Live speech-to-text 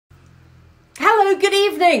Hello, good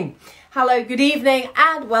evening. Hello, good evening,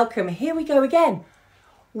 and welcome. Here we go again.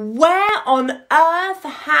 Where on earth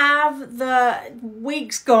have the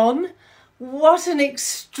weeks gone? What an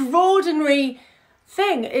extraordinary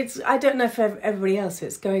thing. I don't know for everybody else,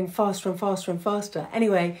 it's going faster and faster and faster.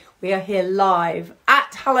 Anyway, we are here live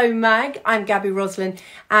at Hello Mag. I'm Gaby Roslin,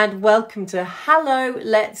 and welcome to Hello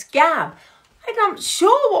Let's Gab. I'm not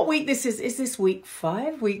sure what week this is. Is this week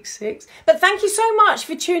 5, week 6? But thank you so much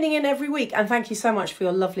for tuning in every week. And thank you so much for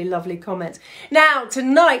your lovely, lovely comments. Now,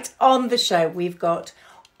 tonight on the show, we've got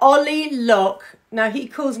Ollie Locke. Now, he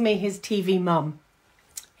calls me his TV mum.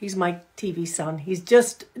 He's my TV son. He's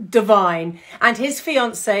just divine. And his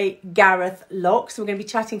fiancée, Gareth Locke. So we're going to be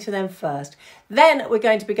chatting to them first. Then we're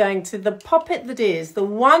going to be going to the puppet that is the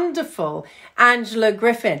wonderful Angela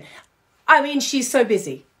Griffin. I mean, she's so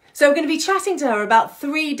busy. So we're going to be chatting to her about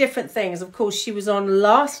 3 different things. Of course, she was on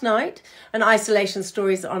last night, an Isolation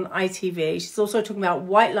Stories on ITV. She's also talking about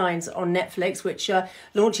White Lines on Netflix, which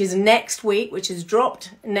launches next week, which is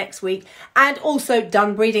dropped next week. And also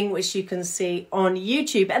Done Breeding, which you can see on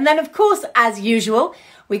YouTube. And then, of course, as usual,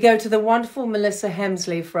 we go to the wonderful Melissa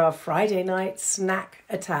Hemsley for our Friday night snack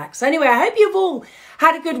attack. So anyway, I hope you've all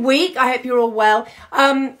had a good week. I hope you're all well.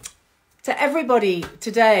 To everybody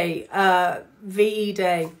today, VE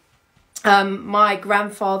Day. My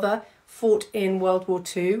grandfather fought in World War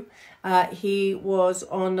II. He was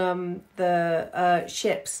on the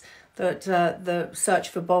ships that the search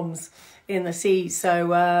for bombs in the sea.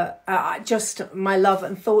 So just my love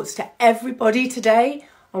and thoughts to everybody today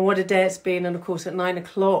on what a day it's been. And of course, at 9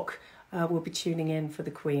 o'clock, we'll be tuning in for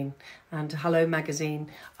the Queen. And Hello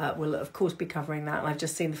Magazine will, of course, be covering that. And I've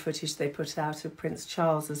just seen the footage they put out of Prince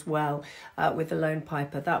Charles as well with the Lone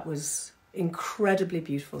Piper. That was incredibly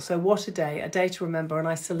beautiful. So what a day to remember. And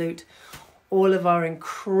I salute all of our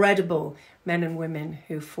incredible men and women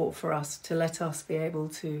who fought for us to let us be able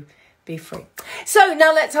to be free. So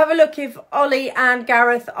now let's have a look if Ollie and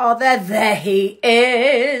Gareth are there. There he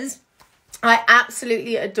is. I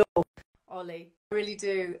absolutely adore Ollie. I really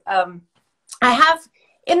do. I have,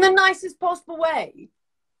 in the nicest possible way,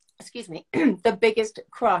 excuse me, the biggest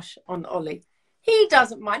crush on Ollie. He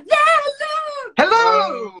doesn't mind. There, hello!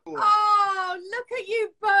 Hello! Oh, look at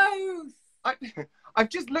you both! I've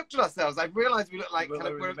just looked at ourselves. I've realised we look like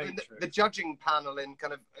we're in the judging panel in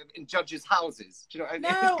in judges' houses. Do you know what I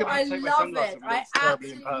mean? No, I love it. I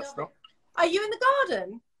absolutely love it. Are you in the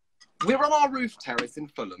garden? We're on our roof terrace in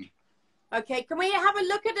Fulham. Okay, can we have a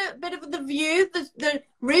look at a bit of the view, the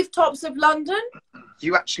rooftops of London?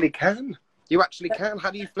 You actually can. You actually can. How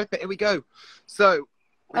do you flip it? Here we go. So.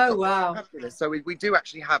 Oh, wow. So we do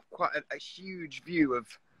actually have quite a huge view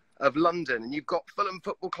of London. And you've got Fulham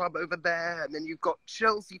Football Club over there. And then you've got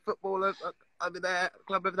Chelsea Football over there,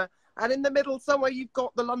 club over there. And in the middle somewhere, you've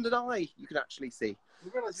got the London Eye you can actually see.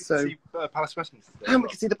 We realised we can see Palace Westminster. And we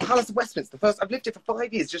can see the Palace of Westminster. First, I've lived here for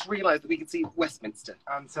 5 years, just realised that we can see Westminster.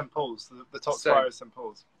 And St Paul's, the top spire of St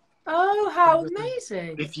Paul's. Oh, how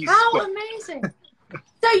amazing. How amazing.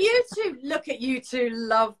 So you two, look at you two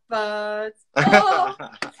lovebirds. Oh.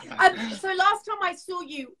 So last time I saw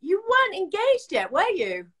you, you weren't engaged yet, were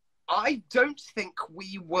you? I don't think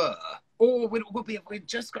we were. Or we're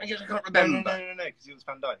just going to get, I can't remember. No, because it was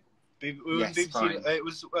Van Dyke. Yes, BBC, it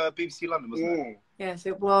was BBC London, wasn't it? Yes,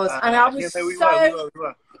 it was. And I was we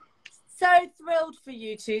were. So thrilled for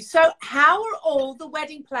you two. So how are all the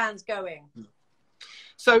wedding plans going?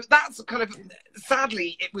 So that's kind of,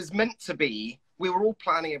 sadly, it was meant to be. We were all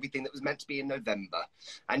planning everything that was meant to be in November,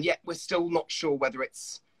 and yet we're still not sure whether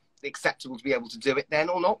it's acceptable to be able to do it then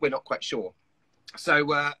or not. We're not quite sure. So,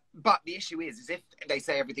 but the issue is if they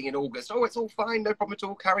say everything in August, oh, it's all fine, no problem at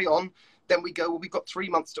all, carry on, then we go, well, we've got 3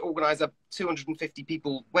 months to organise a 250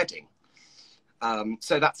 people wedding.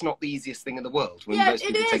 So that's not the easiest thing in the world. When yeah, it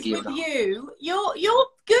is with you. You're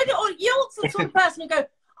good, or you're the sort of person who go,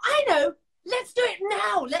 I know, let's do it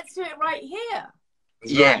now. Let's do it right here.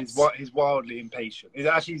 Yes. He's wildly impatient.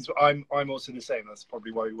 I'm also the same. That's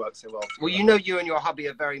probably why we work so well. Well, you know, you and your hubby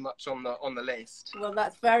are very much on the list. Well,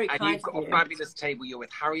 that's very kind of you. And you've got a fabulous table. You're with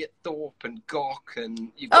Harriet Thorpe and Gok,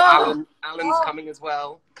 and you've got Alan's coming as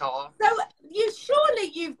well. Carr. So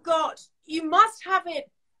you must have it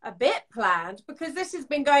a bit planned, because this has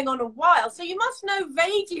been going on a while. So you must know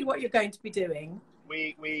vaguely what you're going to be doing.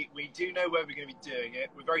 We do know where we're going to be doing it.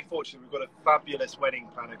 We're very fortunate. We've got a fabulous wedding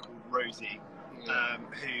planner called Rosie.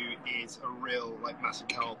 Who is a real massive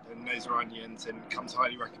help and knows her onions and comes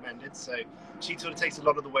highly recommended. So she sort of takes a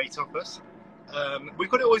lot of the weight off us. We've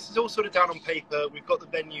got it's all sort of down on paper. We've got the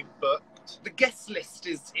venue booked. The guest list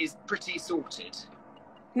is pretty sorted.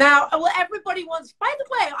 Now, well, everybody wants, by the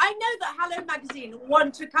way, I know that Hello Magazine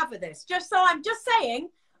want to cover this. I'm just saying,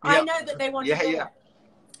 I know that they want to do it.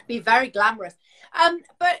 Be very glamorous.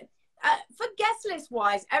 But for guest list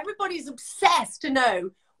wise, everybody's obsessed to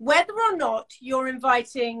know whether or not you're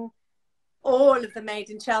inviting all of the Made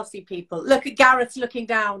in Chelsea people. Look at Gareth looking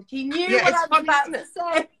down. He knew what I was about to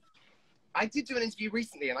say. I did do an interview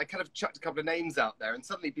recently, and I kind of chucked a couple of names out there, and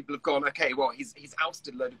suddenly people have gone, okay, well, he's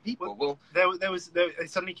ousted a load of people. Well, it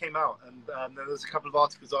suddenly came out, and there was a couple of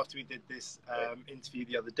articles after we did this interview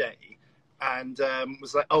the other day, and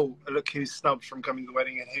was like, oh, look who's snubbed from coming to the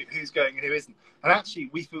wedding, and who's going and who isn't. And actually,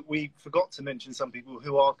 we forgot to mention some people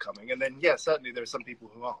who are coming, and then, yeah, certainly there are some people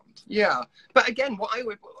who aren't. Yeah, but again,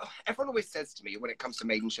 everyone always says to me when it comes to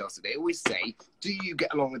Made in Chelsea, they always say, do you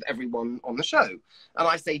get along with everyone on the show? And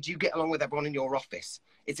I say, do you get along with everyone in your office?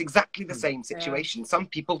 It's exactly the same situation. Yeah. Some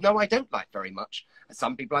people, no, I don't like very much.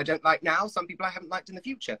 Some people I don't like now. Some people I haven't liked in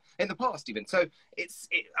the past even. So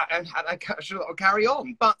I should carry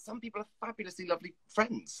on. But some people are fabulously lovely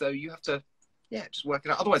friends. So you have to, just work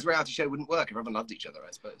it out. Otherwise, reality show wouldn't work if everyone loved each other,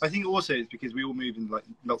 I suppose. I think also it's because we all move in like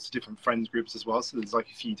lots of different friends groups as well. So there's like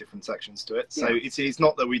a few different sections to it. So it's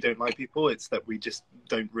not that we don't like people. It's that we just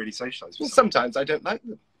don't really socialise. Well, sometimes I don't like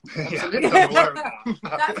them. Absolutely.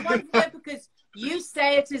 That's wonderful because you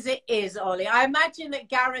say it as it is, Ollie. I imagine that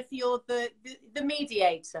Gareth, you're the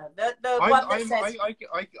mediator, the one that says.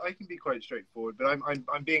 I can be quite straightforward, but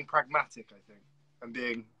I'm being pragmatic. I think I'm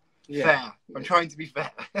being fair. I'm trying to be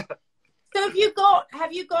fair. So are you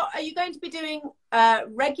going to be doing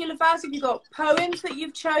regular vows? Have you got poems that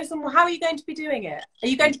you've chosen? How are you going to be doing it? Are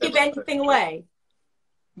you going to give anything away?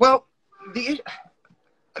 Well,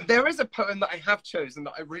 there is a poem that I have chosen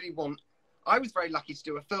that I really want. I was very lucky to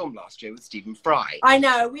do a film last year with Stephen Fry. I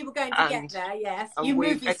know, we were going to get there, yes. You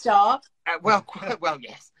movie star. Well,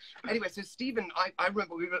 yes. Anyway, so Stephen, I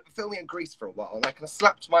remember we were filming in Greece for a while, and I kind of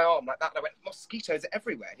slapped my arm like that, and I went, mosquitoes are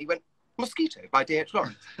everywhere. And he went, Mosquito by D.H.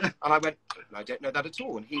 Lawrence. And I went, I don't know that at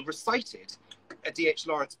all. And he recited a D.H.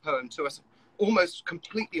 Lawrence poem to us almost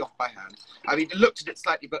completely off by hand. I mean, looked at it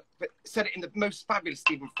slightly, but said it in the most fabulous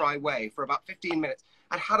Stephen Fry way for about 15 minutes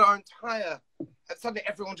and had our entire, suddenly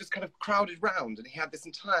everyone just kind of crowded round and he had this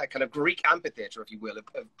entire kind of Greek amphitheatre, if you will, of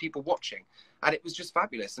people watching. And it was just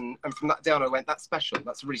fabulous. And from that day on, I went, that's special.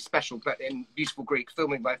 That's a really special, but in beautiful Greek,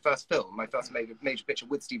 filming my first film, my first major picture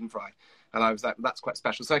with Stephen Fry. And I was like, that's quite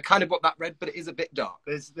special. So I kind of got that read, but it is a bit dark.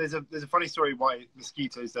 There's a funny story why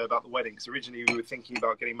mosquitoes there about the wedding, because originally we were thinking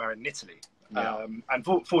about getting married in Italy. Yeah. And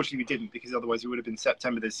fortunately we didn't, because otherwise it would have been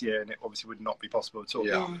September this year and it obviously would not be possible at all.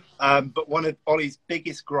 Yeah. But one of Ollie's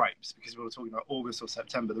biggest gripes, because we were talking about August or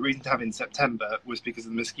September, the reason to have it in September was because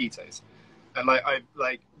of the mosquitoes. And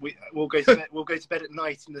we'll go to bed at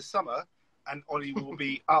night in the summer, and Ollie will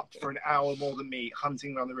be up for an hour more than me,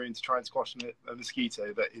 hunting around the room to try and squash a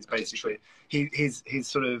mosquito. That is basically his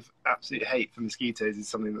sort of absolute hate for mosquitoes is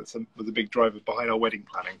something that was a big driver behind our wedding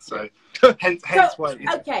planning. So hence why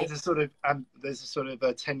there's a sort of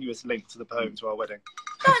a tenuous link to the poem to our wedding.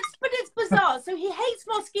 But it's bizarre. So he hates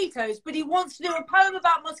mosquitoes, but he wants to do a poem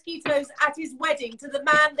about mosquitoes at his wedding to the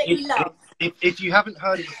man that he loves. If you haven't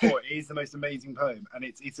heard it before, it is the most amazing poem, and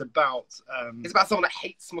it's about someone that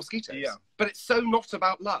hates mosquitoes. Yeah, but it's so not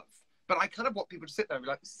about love. But I kind of want people to sit there and be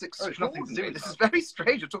like, this is extraordinary. This is very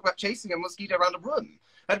strange. I talk about chasing a mosquito around a room,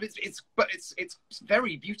 and it's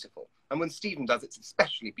very beautiful. And when Stephen does, it's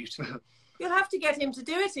especially beautiful. You'll have to get him to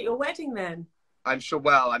do it at your wedding then. I'm sure.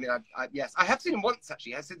 Well, I mean, yes, I have seen him once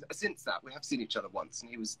actually. Since that, we have seen each other once, and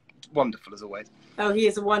he was wonderful as always. Oh, he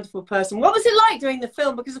is a wonderful person. What was it like doing the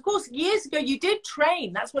film? Because of course, years ago you did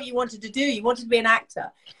train. That's what you wanted to do. You wanted to be an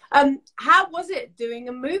actor. How was it doing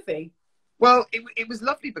a movie? Well, it was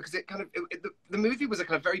lovely because the movie was a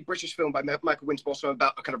kind of very British film by Michael Winterbottom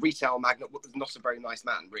about a kind of retail magnate what was not a very nice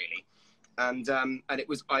man, really. And it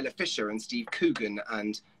was Isla Fisher and Steve Coogan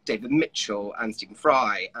and David Mitchell and Stephen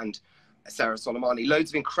Fry and Sarah Soleimani,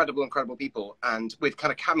 loads of incredible people, and with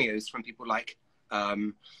kind of cameos from people like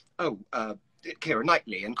Keira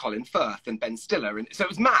Knightley and Colin Firth and Ben Stiller, and so it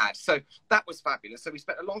was mad. So that was fabulous. So we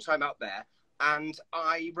spent a long time out there, and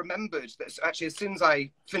I remembered that actually as soon as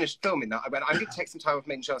I finished filming that, I went, I'm going to take some time off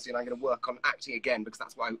Made in Chelsea and I'm going to work on acting again because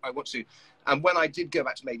that's what I want to. And when I did go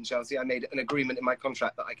back to Made in Chelsea, I made an agreement in my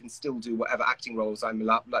contract that I can still do whatever acting roles I'm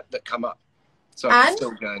allowed that come up. So I can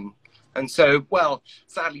still go. And so, well,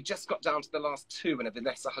 sadly, just got down to the last two in a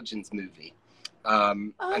Vanessa Hudgens movie.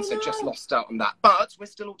 Just lost out on that. But we're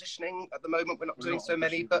still auditioning at the moment. We're not doing so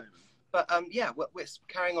many, but yeah, we're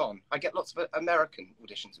carrying on. I get lots of American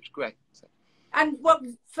auditions, which is great. So. And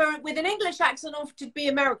with an English accent or to be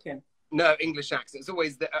American? No, English accent. It's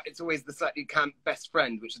always the slightly camp best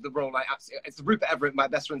friend, which is the role I absolutely. It's Rupert Everett. My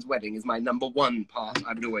best friend's wedding is my number one part.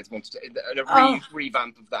 I would always wanted to, and a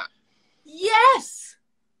revamp of that. Yes,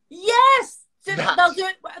 yes. So That. they'll do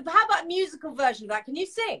it. How about a musical version of that? Can you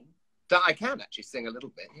sing? That I can actually sing a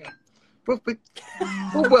little bit. Yeah,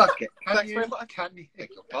 we'll work it. Can you? Beg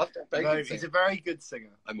your pardon. No, he's a very good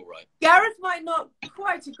singer. I'm all right. Gareth might not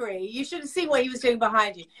quite agree. You should have seen what he was doing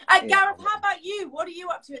behind you. Gareth, how about you? What are you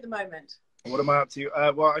up to at the moment? What am I up to?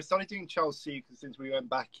 Well, I started doing Chelsea since we went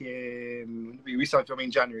back in. We started filming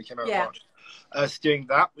in January, came out in March. So doing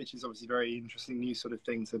that, which is obviously very interesting, new sort of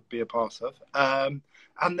thing to be a part of.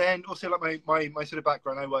 And then also like my sort of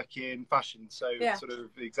background, I work in fashion, so sort of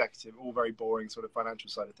executive, all very boring sort of financial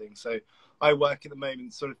side of things. So I work at the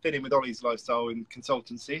moment sort of fit in with Ollie's lifestyle in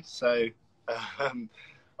consultancy. So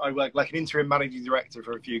I work like an interim managing director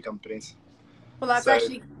for a few companies. Well, that's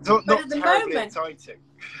actually not at the terribly moment, exciting.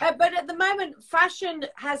 But at the moment, fashion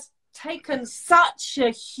has taken such a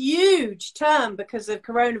huge turn because of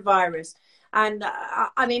coronavirus. And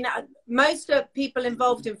I mean, most of people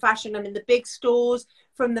involved in fashion, I mean, the big stores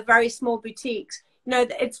from the very small boutiques, you know,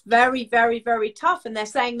 it's very, very, very tough. And they're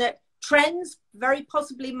saying that trends very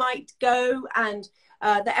possibly might go, and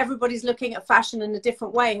that everybody's looking at fashion in a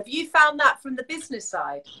different way. Have you found that from the business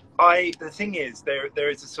side? The thing is, there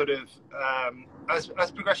is a sort of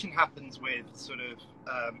as progression happens with sort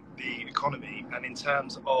of the economy, and in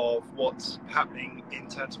terms of what's happening in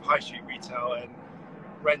terms of high street retail and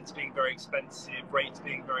rents being very expensive, rates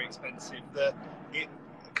being very expensive,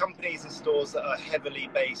 companies and stores that are heavily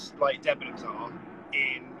based, like Debenhams are,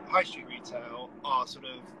 in high street retail are sort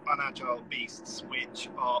of unagile beasts which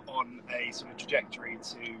are on a sort of trajectory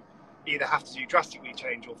to either have to do drastically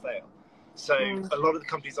change or fail. So a lot of the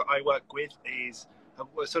companies that I work with is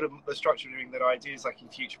sort of the structure of doing that I do is like in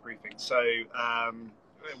future proofing. So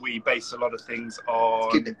we base a lot of things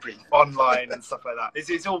on online and stuff like that.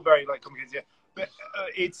 It's all very like complicated. Yeah. But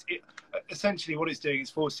essentially what it's doing is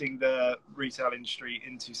forcing the retail industry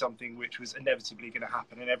into something which was inevitably going to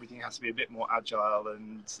happen, and everything has to be a bit more agile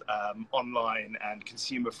and online and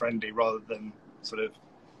consumer friendly rather than sort of,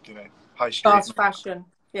 you know, high street. Fast fashion.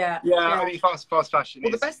 Yeah. I mean, fast fashion.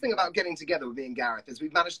 Well, the best thing about getting together with me and Gareth is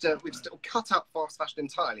we've still cut out fast fashion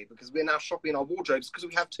entirely, because we're now shopping in our wardrobes because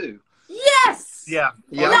we have two. Yes. Yeah.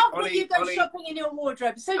 I love when you go shopping in your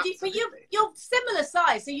wardrobe. So, but you're similar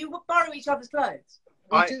size, so you borrow each other's clothes.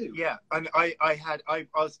 We do. Yeah, and I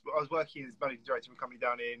was working as managing director of a company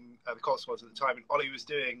down in the Cotswolds at the time, and Ollie was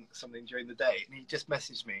doing something during the day, and he just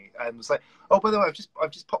messaged me and was like, "Oh, by the way,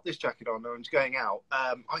 I've just popped this jacket on, and I'm just going out.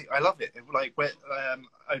 I love it. Like,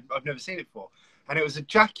 I've never seen it before." And it was a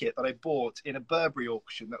jacket that I bought in a Burberry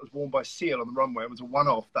auction that was worn by Seal on the runway. It was a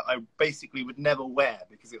one-off that I basically would never wear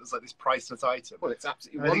because it was like this priceless item. Well, it's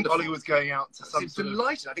absolutely wonderful. wonderful. I think Ollie was going out to some sort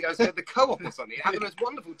delighted. I think I was at the co-op or something. Had the most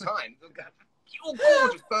wonderful time. Your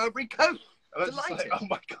gorgeous Burberry coat. I was delighted. Like, oh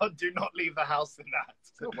my God, do not leave the house in that.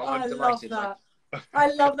 Oh, well, I love that.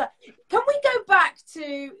 I love that. Can we go back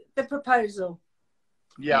to the proposal?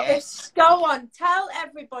 Yeah. Yes. Go on. Tell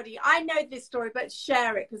everybody. I know this story, but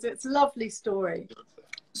share it because it's a lovely story.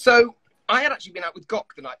 So I had actually been out with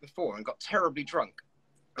Gok the night before and got terribly drunk.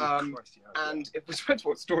 And it was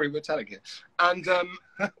what story we're telling here. And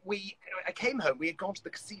I came home. We had gone to the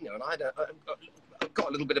casino, and I had got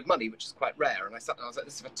a little bit of money, which is quite rare. And I sat there, I was like,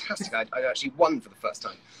 "This is fantastic! I actually won for the first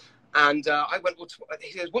time." And I went, well,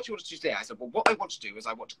 he goes, "What do you want to do today?" I said, "Well, what I want to do is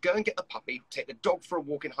I want to go and get the puppy, take the dog for a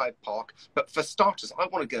walk in Hyde Park. But for starters, I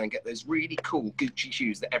want to go and get those really cool Gucci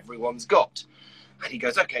shoes that everyone's got." And he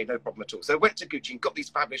goes, "Okay, no problem at all." So I went to Gucci and got these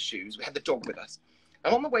fabulous shoes. We had the dog with us.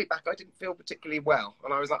 And on the way back, I didn't feel particularly well.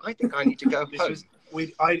 And I was like, I think I need to go home.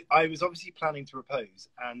 I was obviously planning to propose.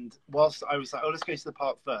 And whilst I was like, "Oh, let's go to the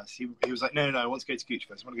park first," he was like, no, I want to go to Gucci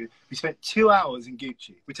first. We spent 2 hours in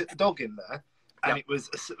Gucci. We took the dog in there. And it was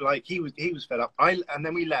like, he was fed up. And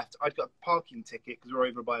then we left. I'd got a parking ticket because we were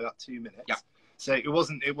over by about 2 minutes. Yeah. So it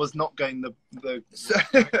was not going the so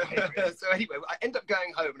anyway, I ended up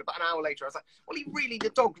going home, and about an hour later I was like, well, the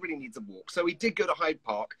dog really needs a walk. So we did go to Hyde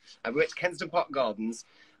Park, and we went to Kensington Park Gardens,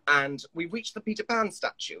 and we reached the Peter Pan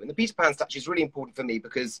statue. And the Peter Pan statue is really important for me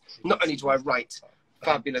because not only do I write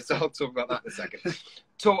fabulous, I'll talk about that in a second,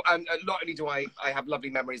 and not only do I have lovely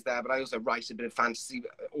memories there, but I also write a bit of fantasy,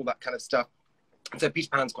 all that kind of stuff. So Peter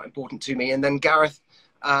Pan's quite important to me. And then Gareth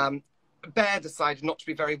Bear decided not to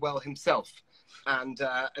be very well himself. And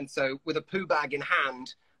so with a poo bag in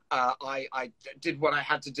hand, I did what I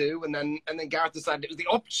had to do, and then Gareth decided it was the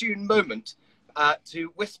opportune moment to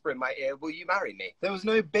whisper in my ear, "Will you marry me?" There was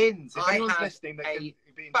no bins. If I anyone's had listening, a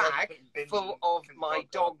bag full of my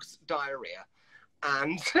dog's diarrhea,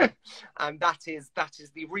 and and that is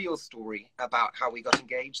the real story about how we got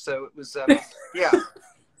engaged. So it was yeah.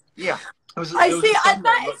 That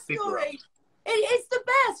story. It's the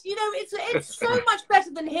best, you know. It's so much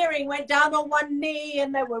better than hearing went down on one knee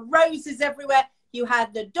and there were roses everywhere. You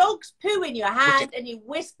had the dog's poo in your hand and you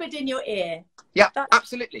whispered in your ear. Yeah,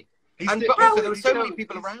 absolutely. But also there were so many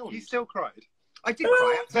people around. You still cried. I did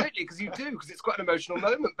cry, absolutely, because you do, because it's quite an emotional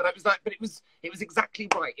moment. But I was like, but it was exactly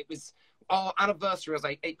right. It was our anniversary was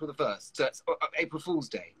like April the 1st, so it's April Fool's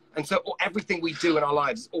Day. And so everything we do in our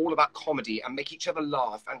lives is all about comedy and make each other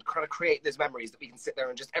laugh and kind of create those memories that we can sit there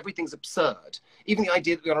and just, everything's absurd. Even the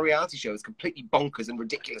idea that we're on a reality show is completely bonkers and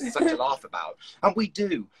ridiculous and such to laugh about. And we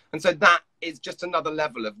do. And so that is just another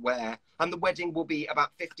level of where, and the wedding will be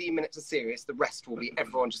about 15 minutes of serious. The rest will be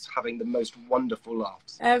everyone just having the most wonderful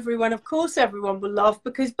laughs. Everyone, of course, everyone will laugh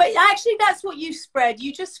but actually that's what you spread.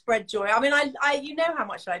 You just spread joy. I mean, I you know how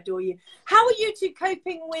much I adore you. How are you two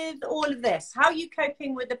coping with all of this? How are you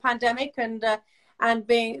coping with the pandemic and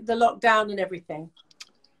being the lockdown and everything?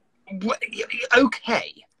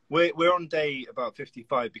 Okay. We're on day about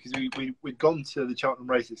 55 because we'd gone to the Cheltenham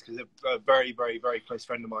races because a very, very, very close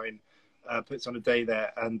friend of mine puts on a day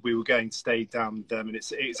there, and we were going to stay down with them, and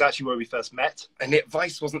it's actually where we first met. And the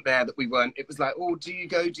advice wasn't there that we weren't. It was like, oh, do you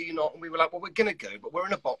go? Do you not? And we were like, well, we're going to go, but we're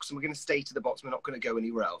in a box and we're going to stay to the box. We're not going to go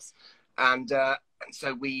anywhere else. And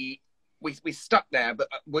so we stuck there. But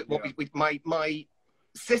my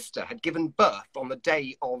sister had given birth on the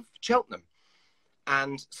day of Cheltenham.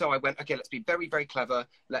 And so I went, okay, let's be very, very clever.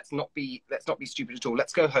 Let's not be stupid at all.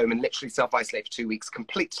 Let's go home and literally self-isolate for 2 weeks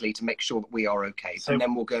completely to make sure that we are okay. So and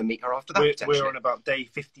then we'll go and meet her after that. We're on about day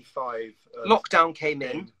 55. Lockdown came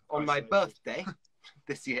in on my birthday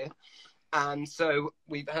this year. And so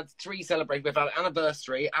we've had 3 celebrations. We've had an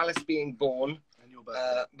anniversary, Alice being born, and your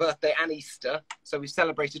birthday and Easter. So we've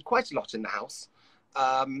celebrated quite a lot in the house.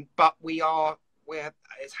 But we're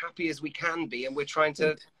as happy as we can be, and we're trying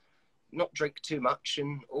to not drink too much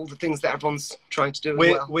and all the things that everyone's trying to do as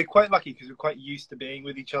well. We're quite lucky because we're quite used to being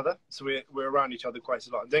with each other, so we're around each other quite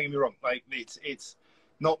a lot. And don't get me wrong, like it's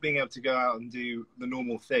not being able to go out and do the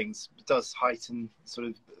normal things does heighten sort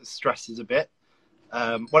of stresses a bit.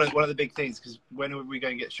 One of the big things, because when we go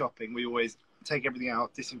and get shopping, we always take everything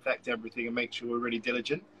out, disinfect everything, and make sure we're really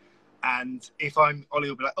diligent. And if Ollie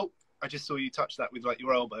will be like, oh, I just saw you touch that with like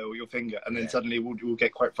your elbow or your finger, and then suddenly we'll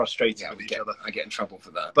get quite frustrated with each other. I get in trouble for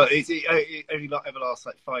that. But it only ever lasts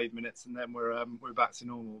like 5 minutes, and then we're back to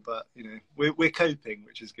normal. But you know, we're coping,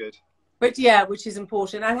 which is good. But yeah, which is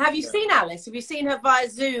important. And have you seen Alice? Have you seen her via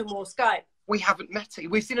Zoom or Skype? We haven't met her.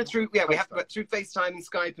 We've seen her through we have through FaceTime and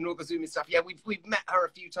Skype and all the Zoom and stuff. Yeah, we've met her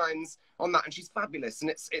a few times on that, and she's fabulous, and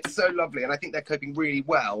it's so lovely, and I think they're coping really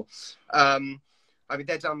well. I mean,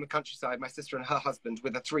 they're down in the countryside, my sister and her husband,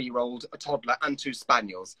 with a 3-year-old, a toddler, and 2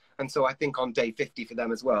 spaniels. And so I think on day 50 for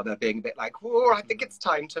them as well, they're being a bit like, oh, I think it's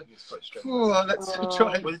time to, let's try.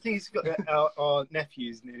 Well, the thing is, our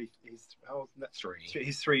nephew's nearly,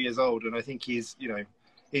 he's 3 years old, and I think he's, you know,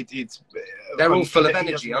 they're all full of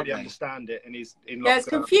energy, he doesn't aren't really they? Understand it, and he's in lockdown. Yeah, it's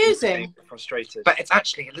confusing. Frustrated. But it's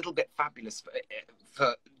actually a little bit fabulous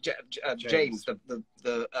for James,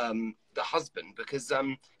 the husband, because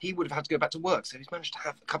he would have had to go back to work, so he's managed to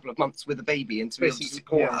have a couple of months with a baby and to be able to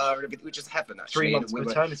support her and everything, which is heaven, actually. 3 months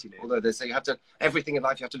maternity leave. Although they say you have to, everything in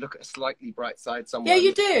life, you have to look at a slightly bright side somewhere. Yeah,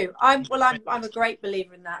 you do. I'm a great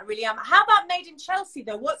believer in that. I really am. How about Made in Chelsea,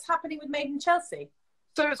 though? What's happening with Made in Chelsea?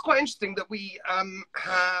 So it's quite interesting that we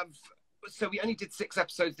we only did 6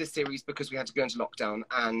 episodes this series because we had to go into lockdown,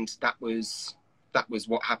 and that was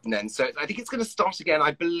what happened then. So I think it's going to start again,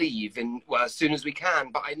 I believe, as soon as we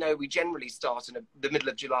can. But I know we generally start in the middle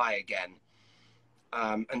of July again.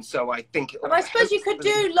 And so I think... But I suppose you could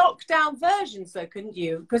do lockdown versions, though, couldn't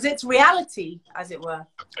you? Because it's reality, as it were.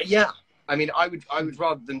 Yeah. I mean, I would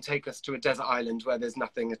rather than take us to a desert island where there's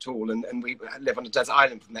nothing at all and we live on a desert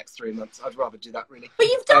island for the next 3 months. I'd rather do that, really. But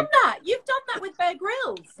you've done that. You've done that with Bear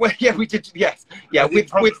Grylls. Well, yeah, we did. Yes. Yeah, with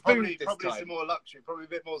food this probably time. some more luxury, probably a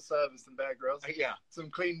bit more service than Bear Grylls. Yeah. Some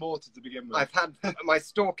clean water to begin with. I've had my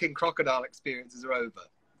stalking crocodile experiences are over.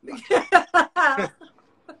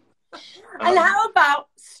 And how about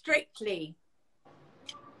Strictly?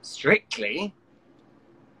 Strictly?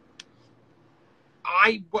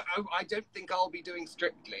 I don't think I'll be doing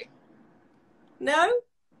Strictly. No?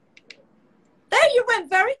 There you went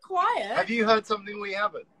very quiet. Have you heard something we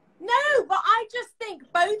haven't? No, but I just think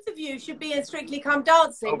both of you should be in Strictly Come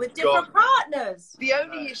Dancing with different partners. The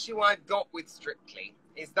only issue I've got with Strictly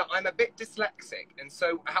is that I'm a bit dyslexic, and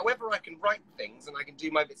so however I can write things and I can do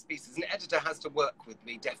my bits and pieces, an editor has to work with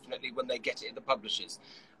me definitely when they get it in the publishers.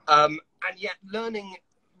 And yet learning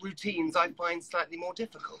routines I find slightly more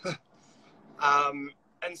difficult.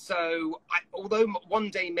 And so, although one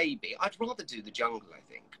day maybe, I'd rather do the jungle, I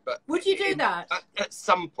think. But would you do that? At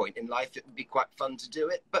some point in life, it would be quite fun to do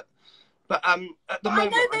it. But at the I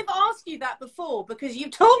moment, know they've asked you that before because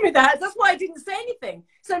you've told me that. That's why I didn't say anything.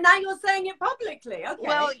 So now you're saying it publicly. Okay.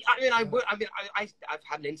 Well, I've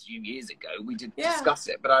had an interview years ago. We did Yeah. discuss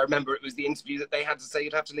it, but I remember it was the interview that they had to say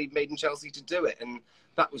you'd have to leave Made in Chelsea to do it, and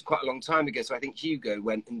that was quite a long time ago. So I think Hugo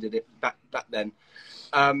went and did it back then.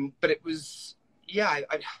 But it was, yeah.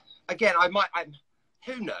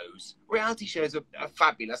 Who knows? Reality shows are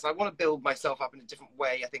fabulous. I want to build myself up in a different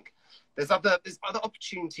way. I think there's other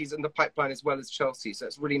opportunities in the pipeline as well as Chelsea. So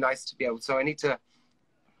it's really nice to be able. So I need to.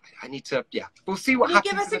 Yeah. We'll see what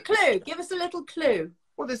happens. Give us a clue. Give us a little clue.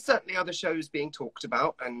 Well, there's certainly other shows being talked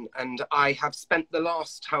about, and I have spent the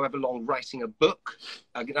last however long writing a book,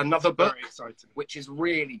 another book, Very exciting. which is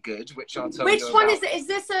really good, which I'll tell you Which about. one is it? Is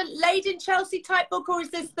this a Laid in Chelsea type book, or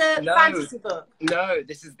is this the fantasy book? No,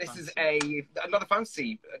 this is another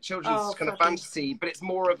fantasy, children's kind of fantasy, but it's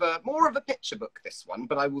more of a picture book, this one.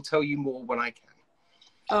 But I will tell you more when I can.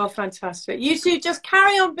 Oh, fantastic! You two just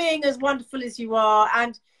carry on being as wonderful as you are,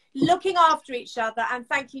 and looking after each other, and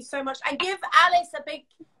thank you so much. And give Alice a big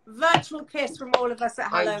virtual kiss from all of us at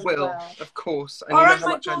Hello. I will, of course. And all you know right, how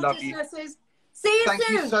my much I love you. gorgeousness. See you soon. Thank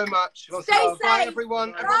you so much. Stay safe. Bye,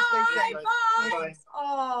 everyone. Everyone stay safe. Bye. Bye.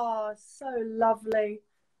 Oh, so lovely.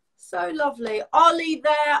 So lovely. Ollie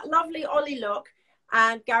there, lovely Ollie Locke,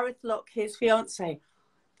 and Gareth Locke, his fiance.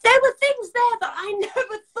 There were things there that I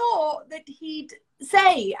never thought that he'd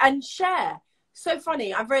say and share. So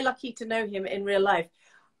funny. I'm very lucky to know him in real life.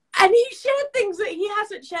 And he shared things that he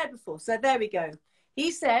hasn't shared before. So there we go.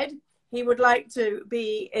 He said he would like to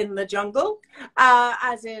be in the jungle,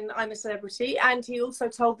 as in I'm a Celebrity. And he also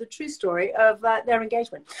told the true story of their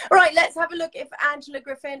engagement. All right, let's have a look if Angela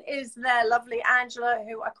Griffin is there. Lovely Angela,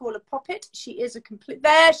 who I call a poppet. She is a complete...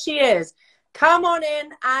 There she is. Come on in,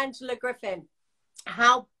 Angela Griffin.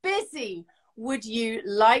 How busy would you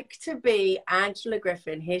like to be, Angela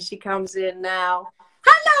Griffin? Here she comes in now.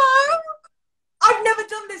 Hello! I've never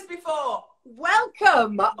done this before.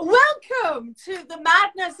 Welcome to the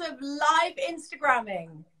madness of live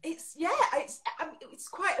Instagramming. It's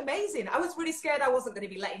quite amazing. I was really scared I wasn't going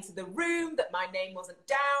to be let into the room, that my name wasn't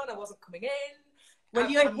down, I wasn't coming in. Well,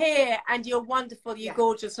 you're here and you're wonderful, you're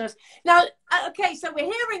gorgeousness. Now, okay, so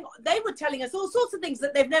they were telling us all sorts of things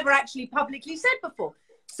that they've never actually publicly said before.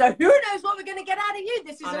 So who knows what we're going to get out of you?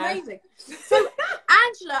 This is amazing. So,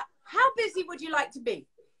 Angela, how busy would you like to be?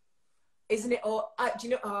 Isn't it?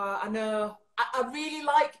 I know. I really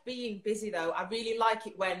like being busy, though. I really like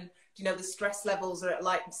it when, the stress levels are at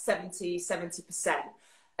like 70%.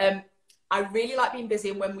 I really like being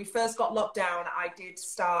busy. And when we first got locked down, I did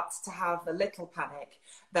start to have a little panic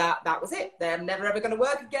that was it. They're never, ever going to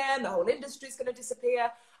work again. The whole industry's going to disappear.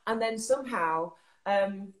 And then somehow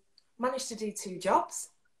managed to do 2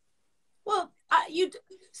 jobs. Well,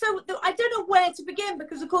 so I don't know where to begin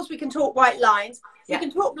because, of course, we can talk White Lines. We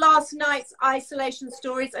can talk last night's isolation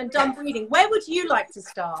stories and dumb breeding. Where would you like to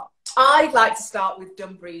start? I'd like to start with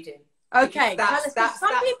dumb breeding. Okay.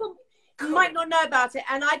 Some people might not know about it,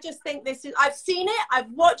 and I just think I've seen it.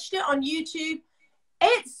 I've watched it on YouTube.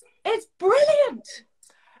 It's brilliant.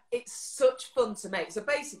 It's such fun to make. So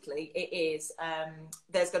basically, it is.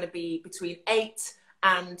 There's going to be between 8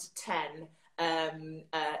 and 10.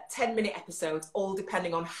 10-minute episodes, all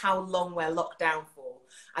depending on how long we're locked down for.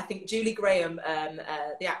 I think Julie Graham,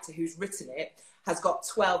 the actor who's written it, has got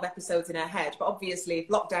 12 episodes in her head. But obviously, if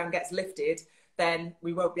lockdown gets lifted, then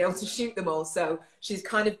we won't be able to shoot them all. So she's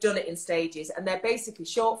kind of done it in stages. And they're basically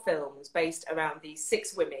short films based around these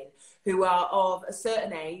 6 women who are of a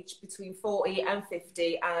certain age, between 40 and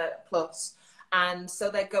 50 plus. And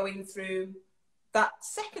so they're going through that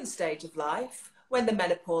second stage of life, when the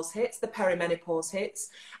menopause hits, the perimenopause hits,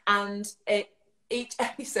 and each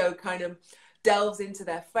episode kind of delves into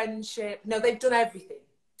their friendship. No, they've done everything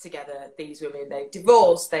together, these women. They've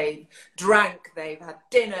divorced, they've drank, they've had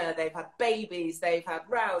dinner, they've had babies, they've had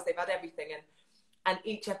rows, they've had everything. And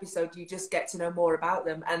each episode, you just get to know more about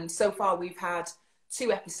them. And so far, we've had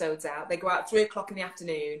 2 episodes out. They go out at 3 o'clock in the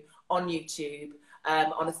afternoon on YouTube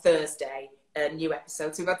on a Thursday, a new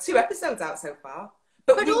episode. So we've had 2 episodes out so far.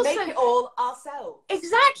 But we also make it all ourselves.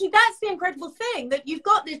 Exactly. That's the incredible thing, that you've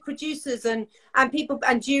got these producers and people,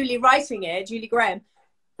 and Julie writing it, Julie Graham.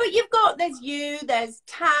 But there's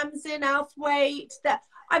Tamsin Outhwaite.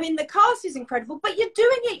 The cast is incredible, but you're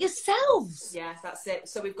doing it yourselves. Yes, that's it.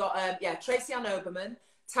 So we've got, Tracy Ann Oberman,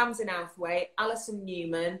 Tamsin Outhwaite, Alison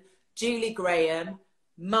Newman, Julie Graham,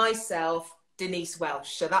 myself, Denise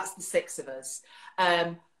Welsh. So that's the 6 of us.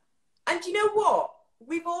 And you know what?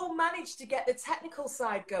 We've all managed to get the technical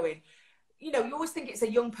side going. You know, you always think it's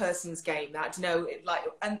a young person's game, that, you know,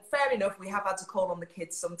 and fair enough, we have had to call on the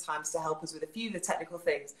kids sometimes to help us with a few of the technical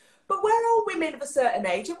things. But we're all women of a certain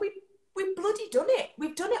age, and we've bloody done it.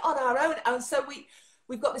 We've done it on our own. And so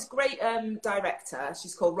we've got this great director.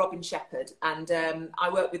 She's called Robin Shepherd, and I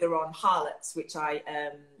worked with her on Harlots, which I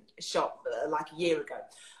shot like a year ago.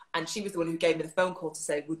 And she was the one who gave me the phone call to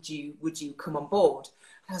say, would you come on board?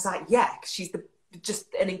 And I was like, yeah, 'cause she's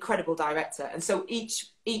just an incredible director. And so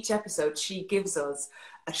each episode, she gives us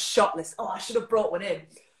a shot list. Oh, I should have brought one in.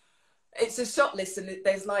 It's a shot list, and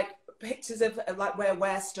there's like pictures of like where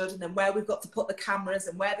we're stood, and then where we've got to put the cameras,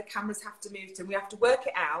 and where the cameras have to move to. We have to work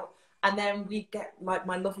it out. And then we get, like,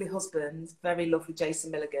 my lovely husband, very lovely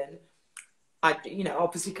Jason Milligan. I, you know,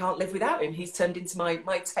 obviously can't live without him. He's turned into my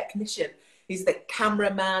technician. He's the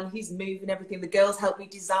cameraman. He's moving everything. The girls help me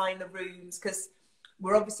design the rooms, because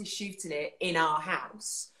we're obviously shooting it in our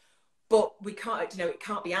house. But we can't, you know, it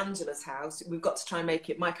can't be Angela's house. We've got to try and make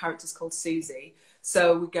it. My character's called Susie.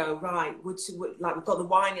 So we go, right, like, we've got the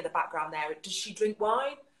wine in the background there. Does she drink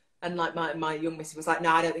wine? And like my young missy was like,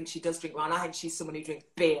 no, I don't think she does drink wine. I think she's someone who drinks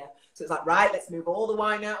beer. So it's like, right, let's move all the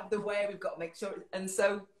wine out of the way. We've got to make sure. And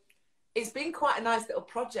so it's been quite a nice little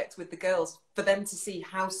project with the girls, for them to see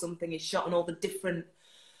how something is shot and all the different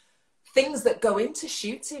things that go into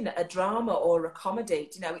shooting a drama or a comedy.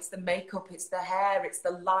 You know, it's the makeup, it's the hair, it's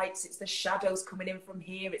the lights, it's the shadows coming in from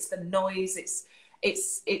here, it's the noise.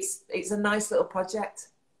 It's a nice little project.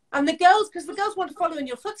 And the girls, because the girls want to follow in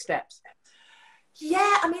your footsteps.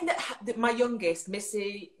 Yeah, I mean, my youngest,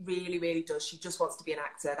 Missy, really, really does. She just wants to be an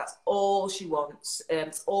actor. That's all she wants.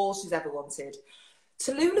 It's all she's ever wanted.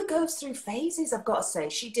 Tallulah goes through phases, I've got to say.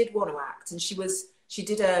 She did want to act, and she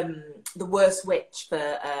did The Worst Witch for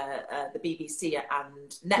the BBC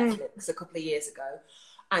and Netflix a couple of years ago,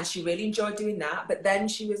 and she really enjoyed doing that. But then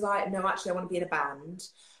she was like, no, actually, I want to be in a band.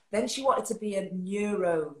 Then she wanted to be a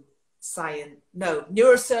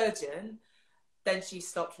neurosurgeon. Then she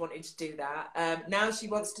stopped wanting to do that. Now she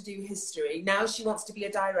wants to do history. Now she wants to be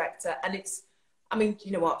a director. And it's, I mean,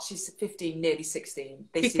 you know what? She's 15, nearly 16.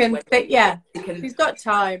 She's got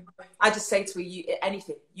time. I just say to her,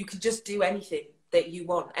 anything. You can just do anything that you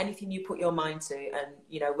want. Anything you put your mind to. And,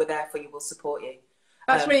 you know, we're there for you. We'll support you.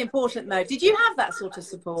 That's really important, though. Did you have that sort of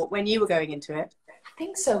support when you were going into it? I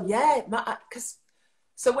think so, yeah.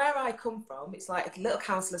 So where I come from, it's like a little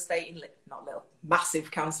council estate in Leeds, not little,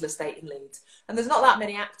 massive council estate in Leeds. And there's not that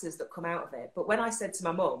many actors that come out of it. But when I said to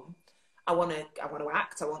my mum, I want to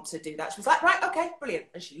act, I want to do that, she was like, right, okay, brilliant.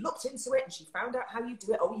 And she looked into it and she found out how you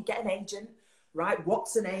do it. Oh, you get an agent, right?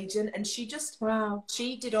 What's an agent? And she just,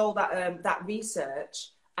 she did all that, that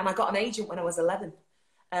research. And I got an agent when I was 11.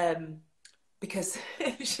 Because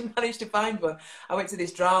she managed to find one. I went to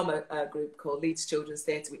this drama group called Leeds Children's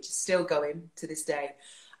Theatre, which is still going to this day.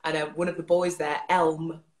 And one of the boys there,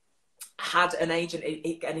 Elm, had an agent,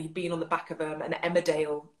 and he'd been on the back of an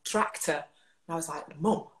Emmerdale tractor. And I was like,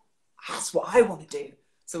 Mum, that's what I want to do.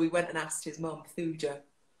 So we went and asked his mum, Thuja,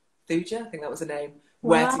 I think that was her name,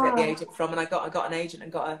 where to get the agent from. And I got an agent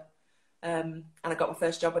and I got my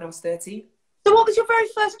first job when I was 13. So what was your very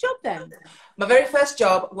first job then? My very first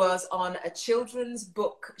job was on a children's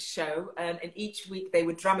book show, and each week they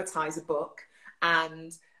would dramatise a book,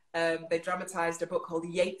 and they dramatised a book called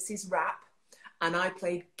Yates's Rap, and I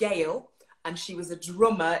played Gail, and she was a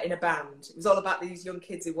drummer in a band. It was all about these young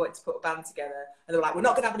kids who wanted to put a band together, and they were like, we're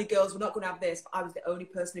not going to have any girls, we're not going to have this, but I was the only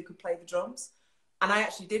person who could play the drums, and I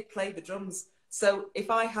actually did play the drums. So if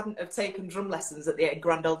I hadn't have taken drum lessons at the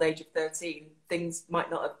grand old age of 13, things might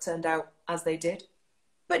not have turned out as they did.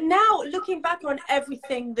 But now, looking back on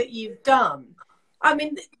everything that you've done, I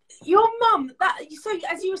mean, your mum, so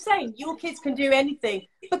as you were saying, your kids can do anything.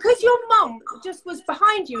 Because your mum just was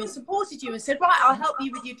behind you and supported you and said, right, I'll help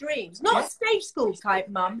you with your dreams. Not a stage school type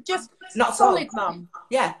mum, just not solid mum.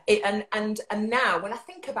 Yeah, and now when I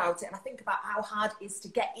think about it, and I think about how hard it is to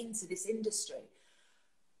get into this industry,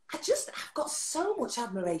 I've got so much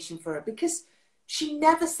admiration for her, because she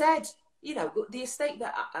never said, you know, the estate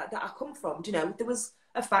that I come from, you know, there was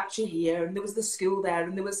a factory here and there was the school there,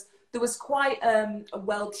 and there was quite a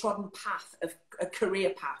well-trodden path, of a career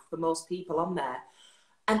path for most people on there.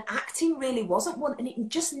 And acting really wasn't one, and it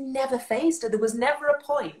just never fazed her. There was never a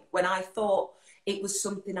point when I thought it was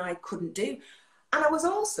something I couldn't do. And I was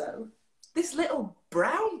also this little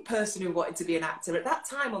brown person who wanted to be an actor. At that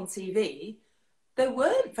time on TV, there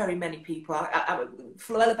weren't very many people.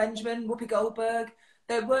 Floella Benjamin, Whoopi Goldberg,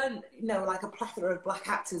 there weren't, you know, like a plethora of black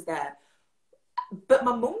actors there. But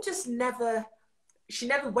my mum just never, she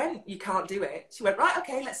never went, you can't do it. She went, right,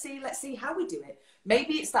 okay, let's see how we do it.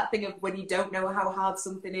 Maybe it's that thing of when you don't know how hard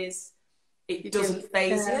something is, it doesn't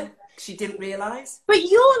faze you. She didn't realise. But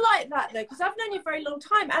you're like that though, because I've known you a very long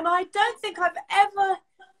time, and I don't think I've ever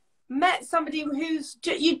met somebody who's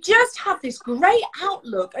you just have this great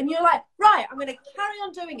outlook, and you're like, right, I'm going to carry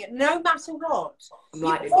on doing it no matter what.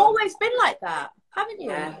 You've always been like that, haven't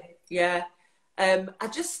you? Yeah.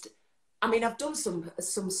 I mean, I've done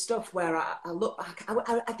some stuff where I look back.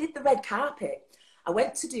 I did the red carpet. I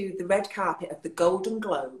went to do the red carpet of the Golden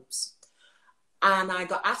Globes, and I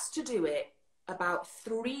got asked to do it about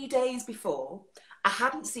 3 days before. I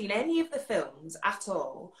hadn't seen any of the films at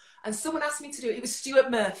all, and someone asked me to do it. It was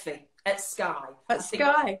Stuart Murphy at Sky.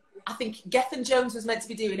 I think Gethin Jones was meant to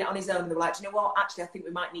be doing it on his own, and they were like, do you know what? Actually, I think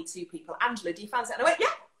we might need 2 people. Angela, do you fancy it? And I went,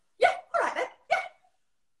 yeah, all right then, yeah.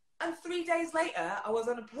 And 3 days later, I was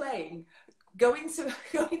on a plane going to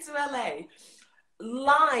LA,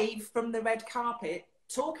 live from the red carpet,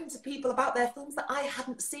 talking to people about their films that I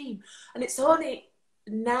hadn't seen. And it's only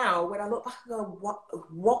now when I look back and go,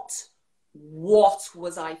 what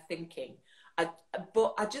was I thinking?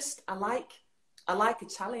 But I like a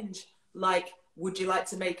challenge. Like, would you like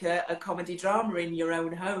to make a comedy drama in your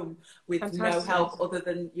own home with no help other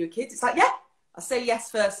than your kids? It's like, yeah, I'll say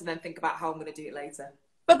yes first and then think about how I'm going to do it later.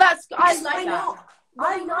 But I like that.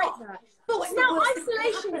 I like that. But now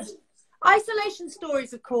isolation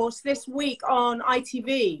stories, of course, this week on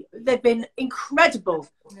ITV, they've been incredible.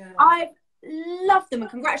 Yeah. I've loved them, and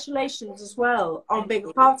congratulations as well on being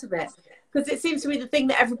a part of it, because it seems to be the thing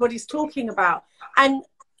that everybody's talking about. And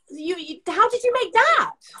you how did you make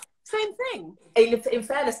that? Same thing. In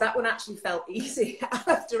fairness, that one actually felt easy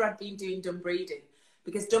after I'd been doing dumb breeding,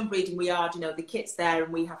 because dumb breeding, the kit's there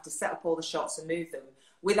and we have to set up all the shots and move them.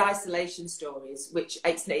 With isolation stories, which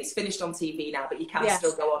it's finished on TV now, but you can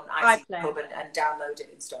still go on ITV Hub and download it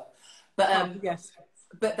and stuff. But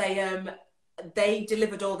but they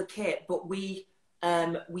delivered all the kit, but we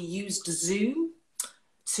used Zoom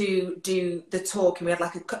to do the talking. We had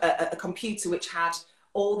like a computer which had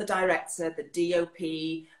all the director, the DOP,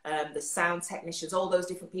 the sound technicians, all those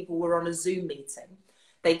different people were on a Zoom meeting.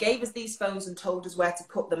 They gave us these phones and told us where to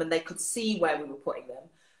put them, and they could see where we were putting them.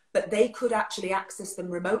 But they could actually access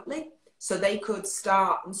them remotely. So they could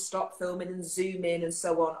start and stop filming and zoom in and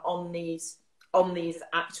so on these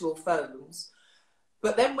actual phones.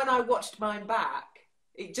 But then when I watched mine back,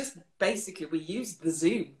 it just basically, we used the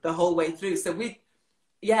Zoom the whole way through. So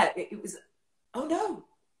it was, oh no.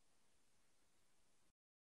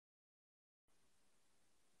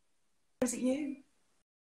 Is it you?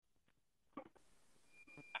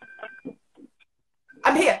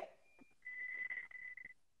 I'm here.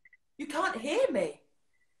 You can't hear me.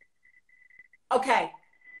 Okay,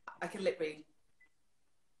 I can lip read.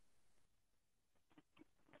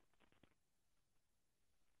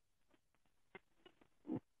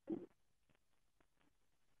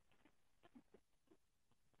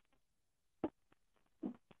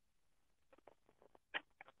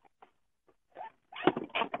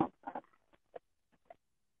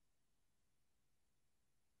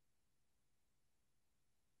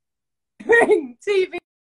 TV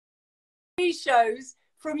shows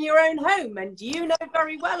from your own home, and you know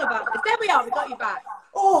very well about this. There we are, we got you back.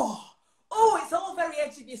 Oh, it's all very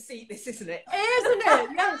edge of your seat, this, isn't it? Isn't it?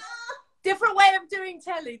 Yes. Different way of doing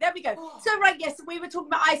telly. There we go. So, right, yes, we were talking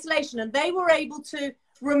about isolation, and they were able to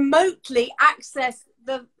remotely access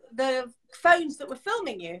the phones that were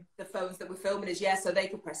filming you. The phones that were filming us, yeah. So they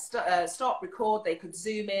could press stop, record, they could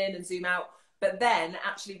zoom in and zoom out. But then,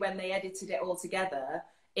 actually, when they edited it all together,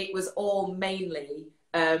 it was all mainly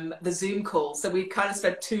the Zoom call. So we kind of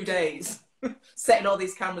spent 2 days setting all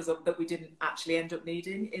these cameras up that we didn't actually end up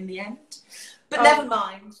needing in the end. But never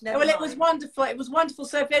mind. It was wonderful. It was wonderful.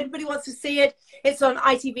 So if anybody wants to see it, it's on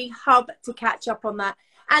ITV Hub to catch up on that.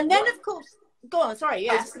 And then, of course, go on. Sorry.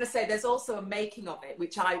 Yeah. I was just going to say, there's also a making of it,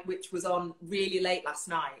 which was on really late last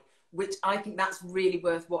night, which I think that's really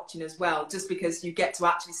worth watching as well, just because you get to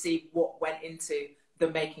actually see what went into the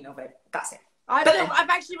making of it. That's it. I've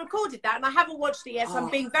actually recorded that, and I haven't watched it yet, so I'm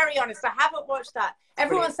being very honest. I haven't watched that.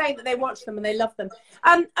 Everyone's saying that they watch them and they love them.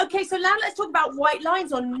 Okay, so now let's talk about White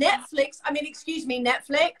Lines on Netflix.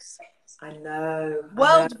 Netflix. I know.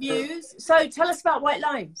 World views. So tell us about White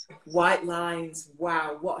Lines. White Lines.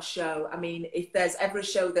 Wow, what a show. I mean, if there's ever a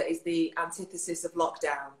show that is the antithesis of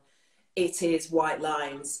lockdown, it is White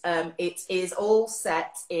Lines. It is all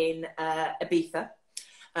set in Ibiza.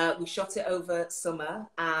 We shot it over summer,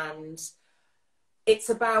 and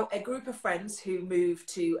it's about a group of friends who moved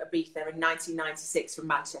to Ibiza in 1996 from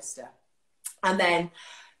Manchester. And then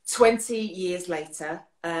 20 years later,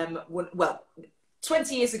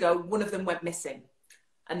 20 years ago, one of them went missing.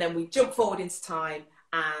 And then we jump forward into time,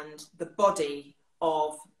 and the body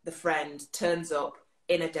of the friend turns up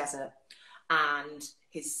in a desert. And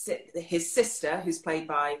his sister, who's played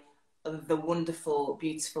by the wonderful,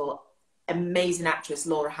 beautiful, amazing actress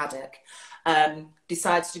Laura Haddock,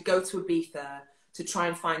 decides to go to Ibiza to try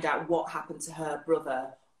and find out what happened to her brother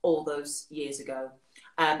all those years ago.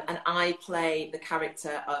 And I play the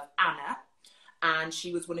character of Anna, and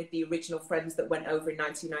she was one of the original friends that went over in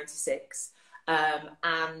 1996.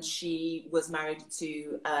 And she was married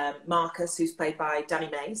to Marcus, who's played by Danny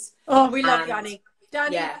Mays. Oh, we love Danny.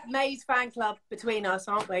 Danny, yeah. Mays fan club between us,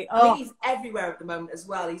 aren't we? I mean, he's everywhere at the moment as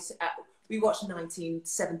well. He's we watched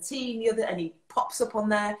 1917 the other, and he pops up on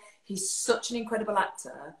there. He's such an incredible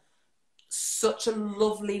actor, such a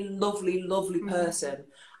lovely, lovely, lovely person,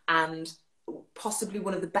 and possibly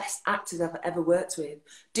one of the best actors I've ever worked with.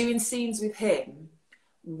 Doing scenes with him,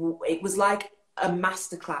 it was like a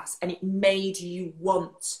masterclass, and it made you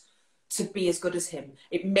want to be as good as him.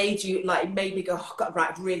 It made you, like, it made me go, oh, God, right,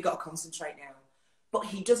 I've really got to concentrate now. But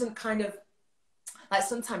he doesn't kind of, like,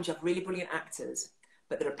 sometimes you have really brilliant actors,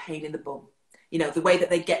 but they're a pain in the bum. You know, the way that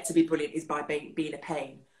they get to be brilliant is by being a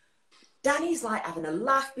pain. Danny's like having a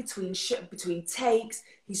laugh between takes.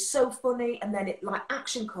 He's so funny, and then it, like,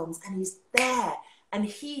 action comes, and he's there, and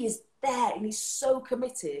he is there, and he's so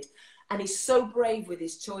committed, and he's so brave with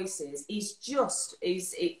his choices.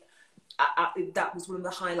 That was one of the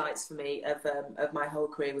highlights for me of my whole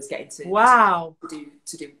career, was getting to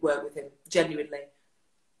do work with him. Genuinely.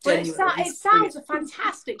 Well, it sounds a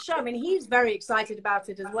fantastic show. I mean, he's very excited about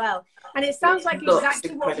it as well, and it sounds like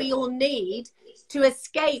exactly what we all need to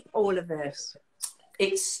escape all of this.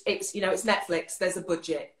 It's you know, it's Netflix. There's a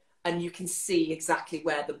budget, and you can see exactly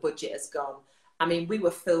where the budget has gone. I mean, we were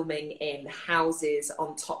filming in houses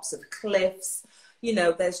on tops of cliffs. You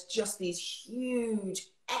know, there's just these huge,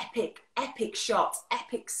 epic shots,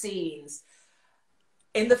 epic scenes.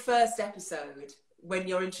 In the first episode, when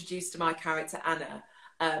you're introduced to my character Anna,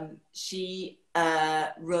 she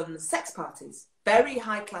runs sex parties, very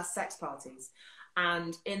high-class sex parties.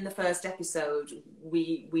 And in the first episode,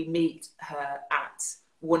 we meet her at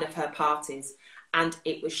one of her parties, and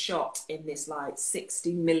it was shot in this, like,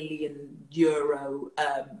 60 million euro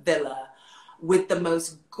villa with the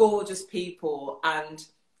most gorgeous people. And,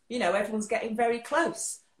 you know, everyone's getting very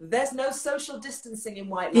close. There's no social distancing in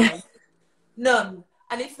White Line. Yeah. None.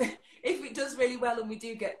 And if it does really well and we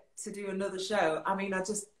do get to do another show, I mean, I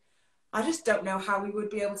just don't know how we would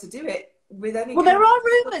be able to do it with any. Well, there are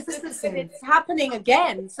rumours that it's happening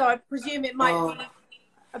again, so I presume it might be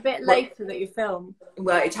a bit later that you film.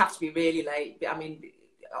 Well, it'd have to be really late. I mean,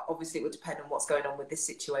 obviously it would depend on what's going on with this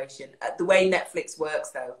situation. The way Netflix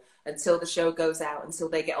works, though, until the show goes out, until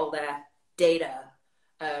they get all their data,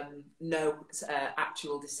 no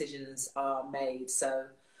actual decisions are made. So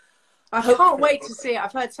I can't wait to see it.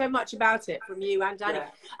 I've heard so much about it from you and Danny.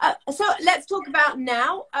 Yeah. So let's talk about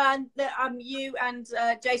now, and you and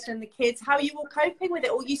Jason and the kids. How are you all coping with it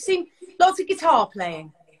all? You seem lots of guitar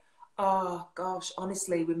playing. Oh gosh,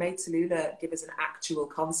 honestly, we made Tallulah give us an actual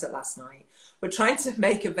concert last night. We're trying to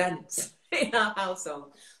make events in our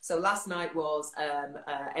household. So last night was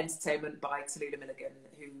entertainment by Tallulah Milligan,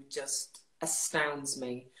 who just astounds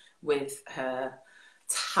me with her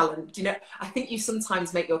talent. You know, I think you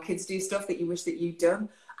sometimes make your kids do stuff that you wish that you'd done.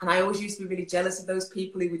 And I always used to be really jealous of those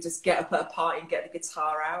people who would just get up at a party and get the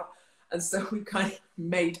guitar out. And so we kind of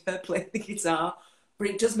made her play the guitar. But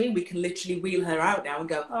it does mean we can literally wheel her out now and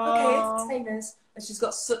go, okay, entertainers. And she's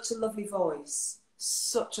got such a lovely voice.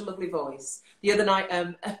 Such a lovely voice. The other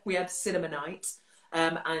night, we had cinema night.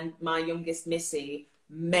 And my youngest, Missy,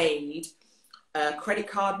 made a credit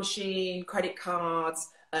card machine, credit cards,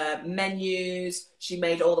 menus. She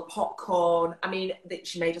made all the popcorn. I mean,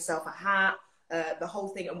 she made herself a hat, the whole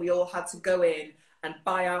thing. And we all had to go in and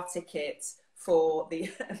buy our tickets for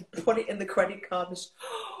put it in the credit card machine.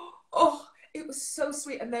 Oh, it was so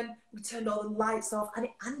sweet. And then we turned all the lights off,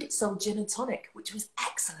 and it sold gin and tonic, which was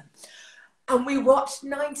excellent. And we watched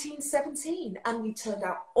 1917, and we turned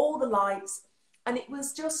out all the lights, and it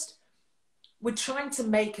was just, we're trying to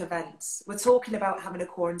make events. We're talking about having a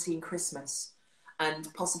quarantine Christmas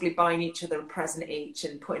and possibly buying each other a present each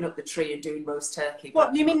and putting up the tree and doing roast turkey.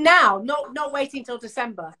 What, you mean now? Not waiting till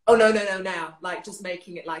December? Oh, no, now. Like, just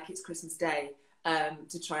making it like it's Christmas Day,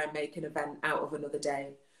 to try and make an event out of another day.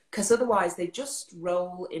 Because otherwise they just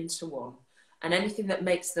roll into one. And anything that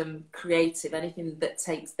makes them creative, anything that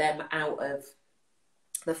takes them out of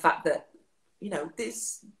the fact that, you know,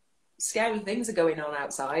 these scary things are going on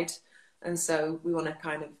outside. And so we want to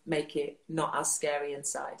kind of make it not as scary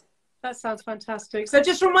inside. That sounds fantastic. So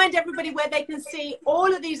just remind everybody where they can see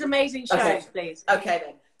all of these amazing shows, please. Okay,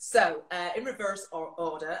 then. So, in reverse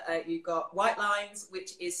order, you've got White Lines,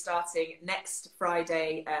 which is starting next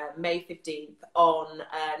Friday, May 15th on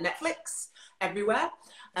Netflix, everywhere,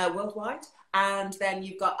 worldwide. And then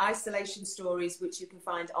you've got Isolation Stories, which you can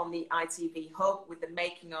find on the ITV Hub with the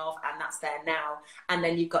making of, and that's there now. And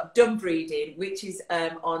then you've got Dumb Breeding, which is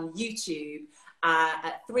on YouTube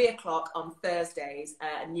at 3 o'clock on Thursdays.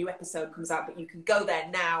 A new episode comes out, but you can go there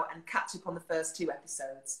now and catch up on the first 2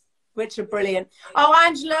 episodes. Which are brilliant. Oh,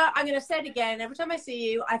 Angela, I'm going to say it again. Every time I see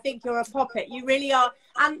you, I think you're a poppet. You really are.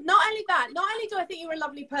 And not only that, not only do I think you're a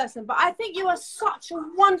lovely person, but I think you are such a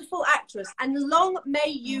wonderful actress. And long may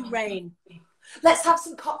you reign. Let's have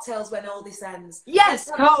some cocktails when all this ends. Yes,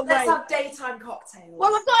 let's have daytime cocktails.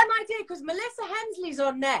 Well, I've got an idea because Melissa Hemsley's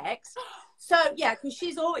on next. So, yeah, because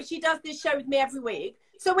she does this show with me every week.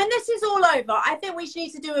 So when this is all over, I think we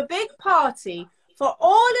need to do a big party for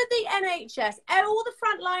all of the NHS, all the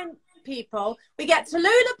frontline people. We get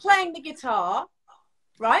Tallulah playing the guitar,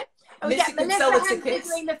 right? And we get Melissa Hemsley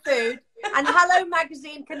doing the food, and Hello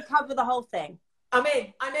Magazine can cover the whole thing. I'm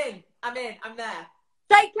in. I'm there.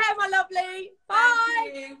 Take care, my lovely. Bye.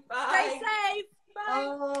 Thank you. Bye. Stay safe. Bye.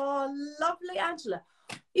 Oh, lovely Angela.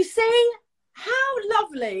 You see, how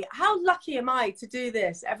lovely, how lucky am I to do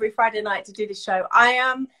this every Friday night, to do this show.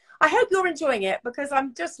 I hope you're enjoying it because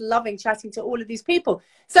I'm just loving chatting to all of these people.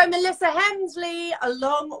 So Melissa Hemsley,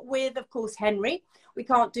 along with, of course, Henry. We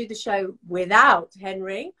can't do the show without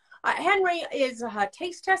Henry. Henry is her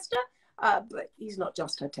taste tester, but he's not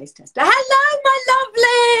just her taste tester. Hello, my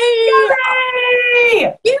lovely!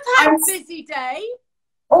 Yay! You've had a busy day.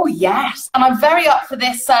 Oh, yes. And I'm very up for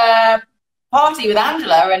this party with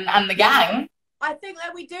Angela and the gang. I think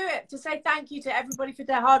that we do it to say thank you to everybody for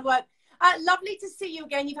their hard work. Lovely to see you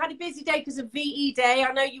again. You've had a busy day because of VE Day.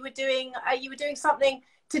 I know you were doing something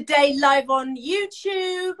today live on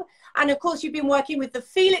YouTube, and of course you've been working with the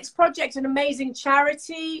Felix Project, an amazing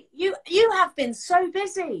charity. You have been so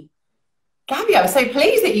busy. Gabby, I'm so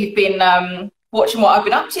pleased that you've been watching what I've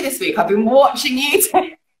been up to this week. I've been watching you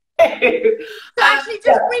too. So actually,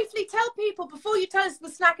 just briefly tell people before you tell us the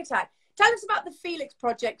snack attack. Tell us about the Felix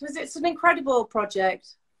Project because it's an incredible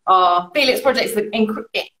project. Felix Project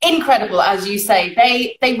is incredible, as you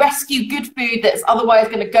say. They rescue good food that's otherwise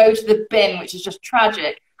going to go to the bin, which is just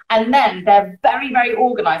tragic. And then they're very, very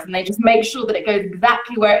organised, and they just make sure that it goes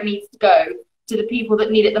exactly where it needs to go to the people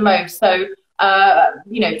that need it the most. So,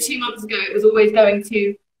 2 months ago, it was always going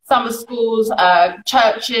to summer schools,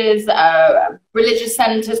 churches, religious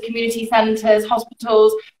centres, community centres,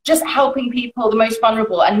 hospitals, just helping people the most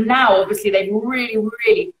vulnerable. And now, obviously, they've really,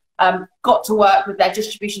 really got to work with their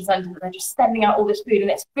distribution centres, and they're just sending out all this food,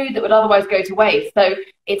 and it's food that would otherwise go to waste. So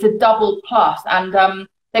it's a double plus, and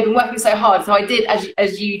they've been working so hard. So I did,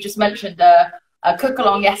 as you just mentioned, a cook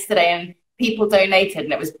along yesterday, and people donated,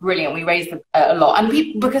 and it was brilliant. We raised a lot, and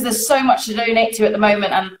people, because there's so much to donate to at the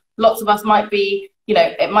moment, and lots of us might be,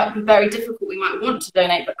 it might be very difficult. We might want to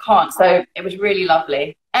donate but can't. So it was really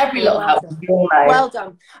lovely. Every little help. Well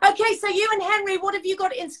done. Okay, so you and Henry, what have you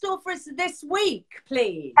got in store for us this week,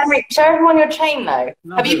 please? Henry, show everyone your chain, though.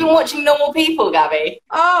 Have you been watching Normal People, Gabby?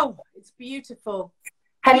 Oh, it's beautiful.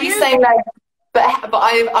 Henry's saying no, but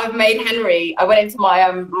I've made Henry. I went into my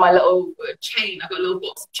my little chain. I've got a little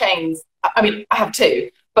box of chains. I mean, I have 2,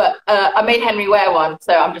 but I made Henry wear one,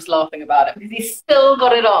 so I'm just laughing about it because he's still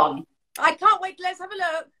got it on. I can't wait. Let's have a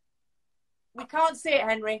look. We can't see it,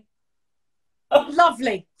 Henry.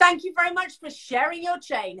 Lovely. Thank you very much for sharing your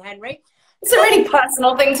chain, Henry. It's a really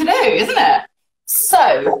personal thing to do, isn't it?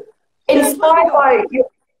 So, inspired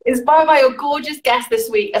by your gorgeous guest this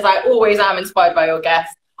week, as I always am inspired by your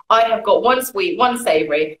guest, I have got one sweet, one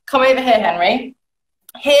savoury. Come over here, Henry.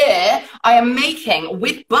 Here, I am making,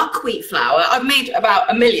 with buckwheat flour, I've made about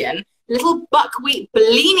 1 million little buckwheat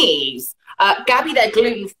blinis. Gabby, they're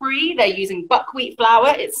gluten-free. They're using buckwheat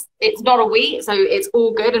flour. It's not a wheat, so it's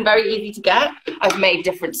all good and very easy to get. I've made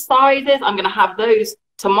different sizes. I'm going to have those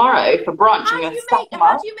tomorrow for brunch. How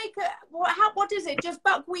do you make it? What is it? Just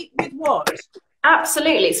buckwheat with what?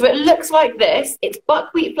 Absolutely. So it looks like this. It's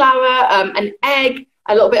buckwheat flour, an egg,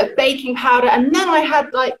 a little bit of baking powder, and then I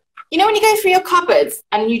had when you go through your cupboards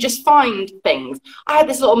and you just find things, I had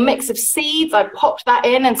this little mix of seeds. I popped that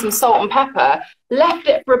in and some salt and pepper, left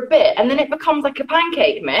it for a bit, and then it becomes like a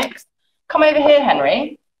pancake mix. Come over here,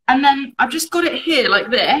 Henry. And then I've just got it here like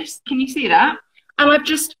this. Can you see that? And I've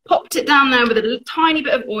just popped it down there with a little tiny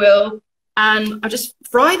bit of oil, and I just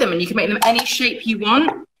fry them, and you can make them any shape you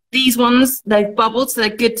want. These ones, they've bubbled, so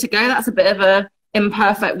they're good to go. That's a bit of a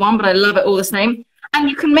imperfect one, but I love it all the same. And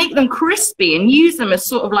you can make them crispy and use them as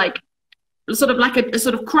sort of like sort of like a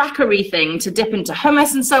sort of crackery thing to dip into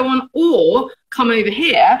hummus and so on, or come over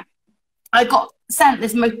here. I got sent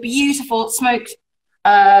this most beautiful smoked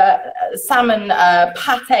salmon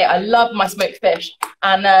pate. I love my smoked fish,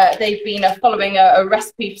 and they've been following a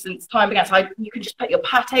recipe since time began. So you can just put your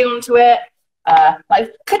pate onto it.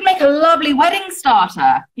 Like, could make a lovely wedding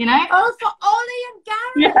starter, you know? Oh, for Ollie and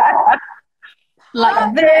Gareth. Yeah.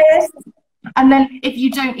 Like this. And then if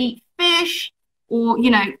you don't eat fish, or you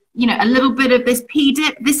know, a little bit of this pea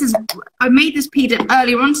dip. I made this pea dip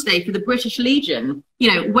earlier on today for the British Legion.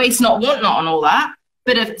 You know, waste not, want not, and all that.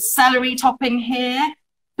 Bit of celery topping here,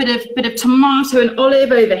 bit of tomato and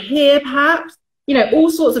olive over here, perhaps. You know, all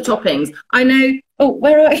sorts of toppings. I know. Oh,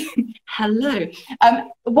 where are you? Hello.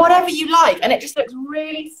 Whatever you like, and it just looks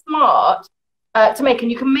really smart to make,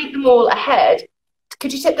 and you can make them all ahead.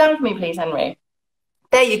 Could you tip down for me, please, Henry?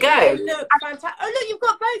 There you go. Oh, look, fantastic. Oh, look, you've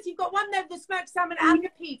got both. You've got one there with the smoked salmon and the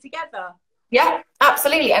pea together. Yeah,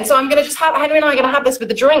 absolutely. And so I'm going to just have, Henry and I are going to have this with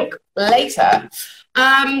the drink later.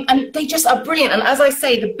 And they just are brilliant. And as I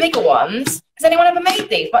say, the bigger ones, has anyone ever made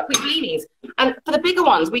these, buckwheat bellinis? And for the bigger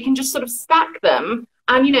ones, we can just sort of stack them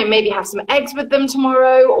and, you know, maybe have some eggs with them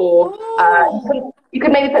tomorrow, or you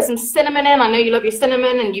could maybe put some cinnamon in. I know you love your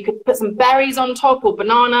cinnamon, and you could put some berries on top, or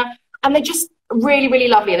banana. And they're just really, really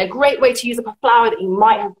lovely, and a great way to use up a flour that you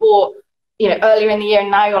might have bought, you know, earlier in the year,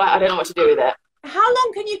 and now you're like, I don't know what to do with it. How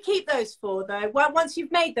long can you keep those for, though? Well, once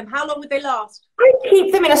you've made them, how long would they last? I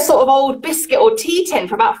keep them in a sort of old biscuit or tea tin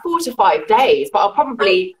for about 4 to 5 days, but I'll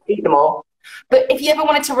probably eat them all. But if you ever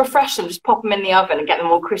wanted to refresh them, just pop them in the oven and get them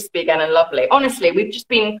all crispy again and lovely. Honestly,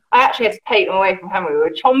 I actually had to take them away from Henry. We were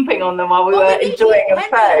chomping on them while we were enjoying them.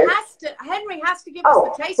 Henry has to give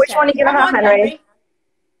us the taste. Which one are you going to have, Henry?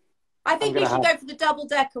 I think we should go for the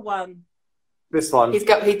double-decker one. This one. He's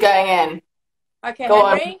going in. Okay, Go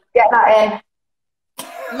Henry. on. Get that in.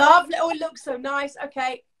 Lovely. Oh, it looks so nice.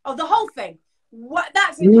 Okay. Oh, the whole thing. What?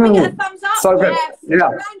 That's it. Can we get a thumbs up? So good. Yes. Yeah.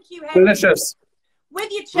 Thank you, Henry. Delicious.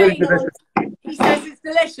 With your chain Really on. He says it's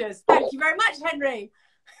delicious. Thank you very much, Henry.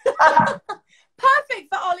 Perfect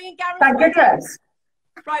for Ollie and Gareth. Thank goodness.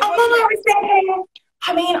 Right. I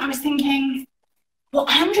was thinking what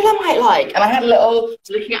Angela might like. And I had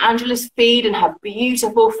looking at Angela's feed and her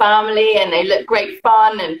beautiful family, and they look great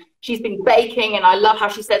fun, and she's been baking, and I love how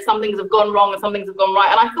she said some things have gone wrong and some things have gone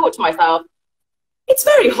right. And I thought to myself, it's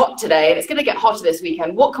very hot today and it's going to get hotter this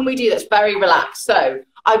weekend. What can we do that's very relaxed? So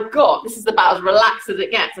this is about as relaxed as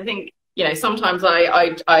it gets. I think, you know, sometimes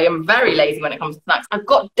I am very lazy when it comes to snacks. I've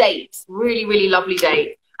got dates, really, really lovely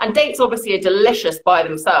dates. And dates obviously are delicious by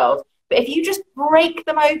themselves. But if you just break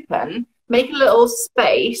them open, make a little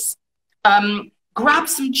space, grab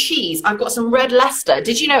some cheese. I've got some red Leicester.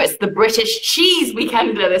 Did you know it's the British cheese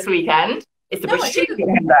weekender this weekend? It's the British cheese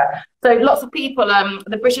weekender. So lots of people,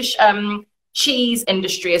 the British cheese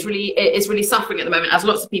industry is really suffering at the moment, as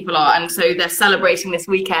lots of people are, and so they're celebrating this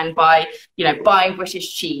weekend by, you know, buying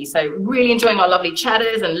British cheese. So really enjoying our lovely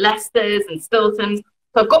cheddars and Leicesters and Stiltons.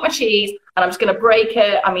 So I've got my cheese and I'm just going to break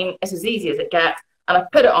it. I mean, it's as easy as it gets, and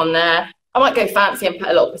I've put it on there. I might go fancy and put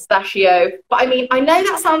a little pistachio, but I mean, I know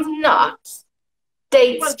that sounds nuts.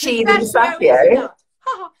 Dates, cheese, and pistachio.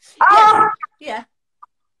 Yeah.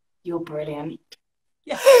 You're brilliant.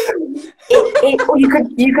 Yeah. You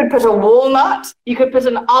could put a walnut. You could put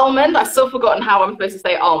an almond. I've still forgotten how I'm supposed to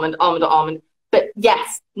say almond. But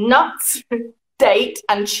yes, nuts, date,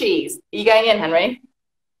 and cheese. Are you going in, Henry?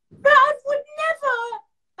 But I would never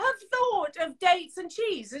have thought of dates and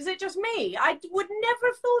cheese. Is it just me? I would never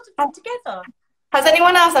have thought of them together. Has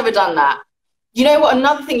anyone else ever done that? You know what?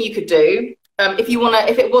 Another thing you could do, if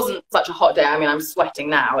it wasn't such a hot day. I mean, I'm sweating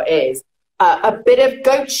now. Is a bit of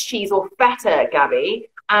goat's cheese or feta, Gaby,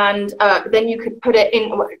 and then you could put it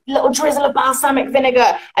in a little drizzle of balsamic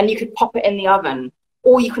vinegar, and you could pop it in the oven.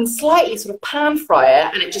 Or you can slightly sort of pan fry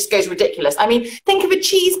it, and it just goes ridiculous. I mean, think of a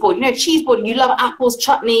cheese board. You know, cheese board, you love apples,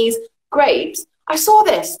 chutneys, grapes. I saw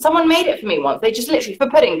this. Someone made it for me once. They just literally, for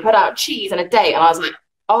pudding, put out cheese and a date, and I was like,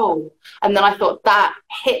 oh. And then I thought that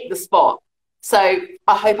hit the spot. So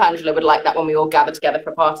I hope Angela would like that when we all gather together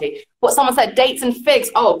for a party. What someone said, dates and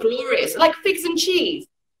figs. Oh, glorious. Like figs and cheese.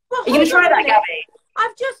 Well, are you going to try that, Gaby?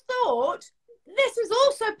 I've just thought this is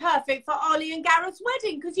also perfect for Ollie and Gareth's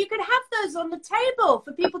wedding, because you could have those on the table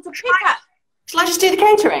for people to pick up. Shall I just do the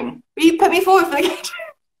catering? Will you put me forward for the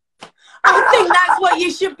catering? I think that's what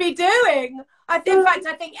you should be doing. I think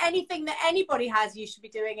anything that anybody has, you should be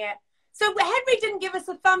doing it. So Henry didn't give us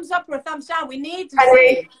a thumbs up or a thumbs down. We need to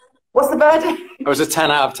see. What's the verdict? It was a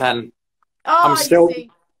 10 out of 10. Oh, It's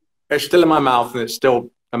still in my mouth, and it's still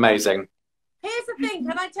amazing. Here's the thing,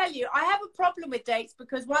 can I tell you, I have a problem with dates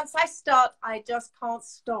because once I start, I just can't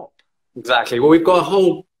stop. Exactly. Well, we've got a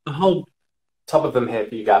whole tub of them here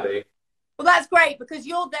for you, Gabby. Well, that's great because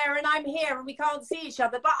you're there and I'm here and we can't see each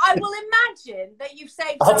other. But I will imagine that you've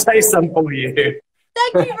saved. I'll take some for you.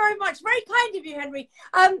 Thank you very much. Very kind of you, Henry.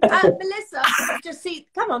 Melissa, just see.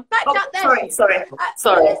 Come on, back up there. Sorry.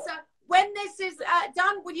 Melissa, when this is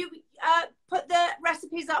done, will you put the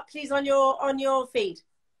recipes up, please, on your feed?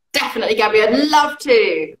 Definitely, Gabby. I'd love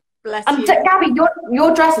to. Bless and you. Gabby,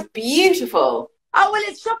 your dress is beautiful. Oh, well,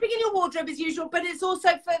 it's shopping in your wardrobe as usual, but it's also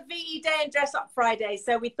for VE Day and Dress Up Friday.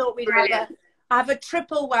 So we thought we'd have a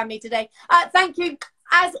triple whammy today. Thank you.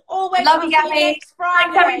 As always, love you, Gabby. Next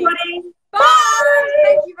Friday. Thanks, everybody. Bye.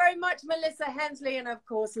 Thank you very much, Melissa Hemsley, and of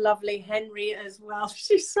course, lovely Henry as well.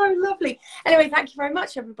 She's so lovely. Anyway, thank you very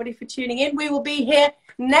much, everybody, for tuning in. We will be here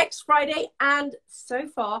next Friday, and so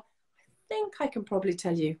far, I think I can probably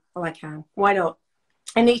tell you. Well, I can. Why not?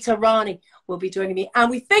 Anita Rani will be joining me, and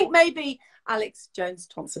we think maybe Alex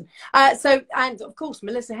Jones-Thompson. And of course,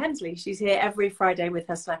 Melissa Hemsley. She's here every Friday with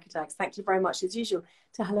her snack attacks. Thank you very much, as usual,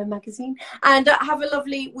 to Hello Magazine. And have a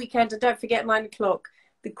lovely weekend. And don't forget 9 o'clock,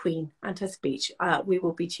 the Queen and her speech. We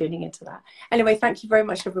will be tuning into that. Anyway, thank you very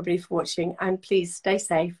much, everybody, for watching. And please stay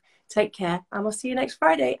safe, take care, and we'll see you next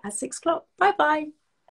Friday at 6 o'clock. Bye-bye.